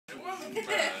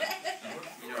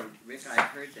Rick, I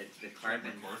heard that the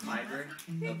carbon fiber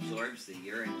absorbs the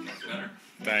urine in the floor.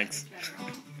 Thanks.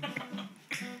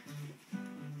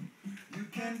 You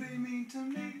can be mean to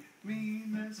me,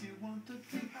 mean as you want to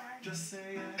be. Just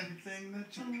say anything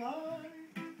that you like.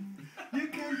 You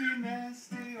can be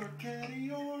nasty or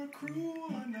catty or cruel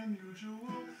and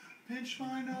unusual. Pinch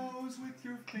my nose with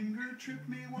your finger, trip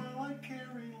me while I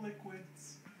carry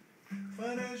liquids.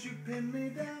 But as you pin me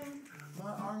down,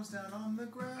 my arms down on the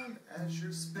ground, as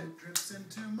your spit drips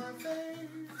into my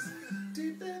face,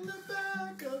 deep in the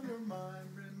back of your mind,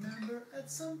 remember at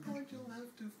some point you'll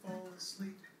have to fall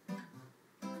asleep.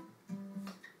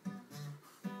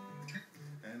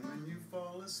 And when you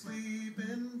fall asleep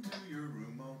into your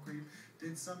room all creep,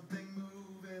 did something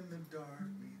move in the dark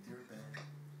beneath your bed?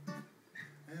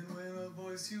 And when a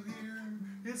voice you hear,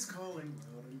 it's calling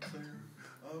loud and clear,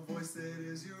 a voice that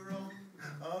is your own,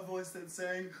 a voice that's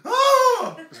saying,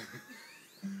 "Ah!"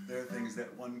 There are things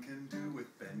that one can do with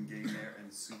Bengay hair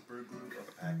and super glue,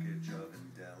 a package of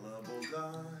indelible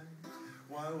dye.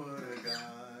 Why would a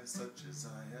guy such as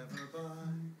I ever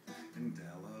buy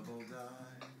indelible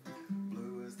dye,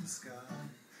 blue as the sky?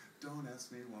 Don't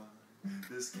ask me why.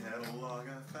 This catalog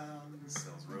I found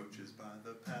sells roaches by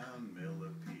the pound,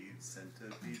 millipedes,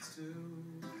 centipedes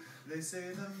too. They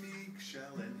say the meek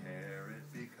shall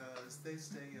inherit because they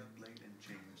stay up late and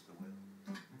change the will.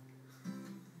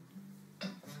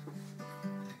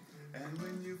 And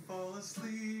when you fall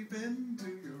asleep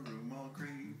into your room all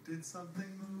creep, did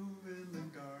something move in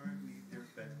the dark beneath your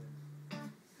bed?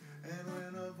 And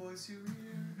when a voice you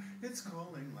hear, it's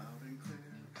calling loud and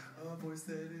clear, a voice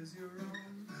that is your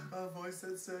own, a voice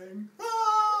that's saying,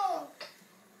 "Ah!"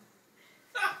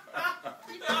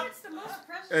 You know it's the most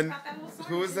precious And about that whole song.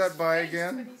 who is that by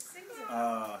again? When he sings it.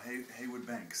 Heywood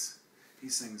Banks. He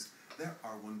sings, there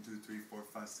are 1, 2, 3, 4,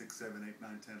 5, 6, 7, 8,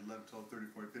 9, 10, 11, 12, 13,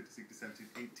 14, 15, 16,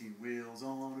 17, 18 wheels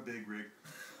on a big rig.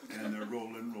 And they're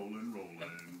rolling, rolling,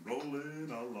 rolling,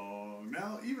 rolling along.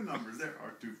 Now, even numbers, there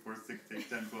are 2, 4, 6, 8,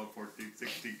 10, 12, 14,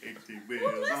 16, 18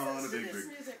 wheels on a big rig.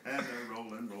 And they're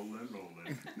rolling, rolling,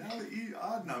 rolling. Now the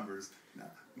odd numbers.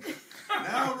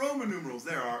 Now Roman numerals.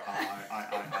 There are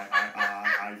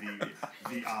I, V,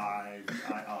 V, I,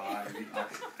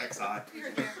 X, I.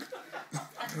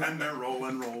 And they're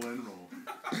rolling, rolling, rolling.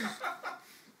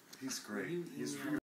 He's great. He's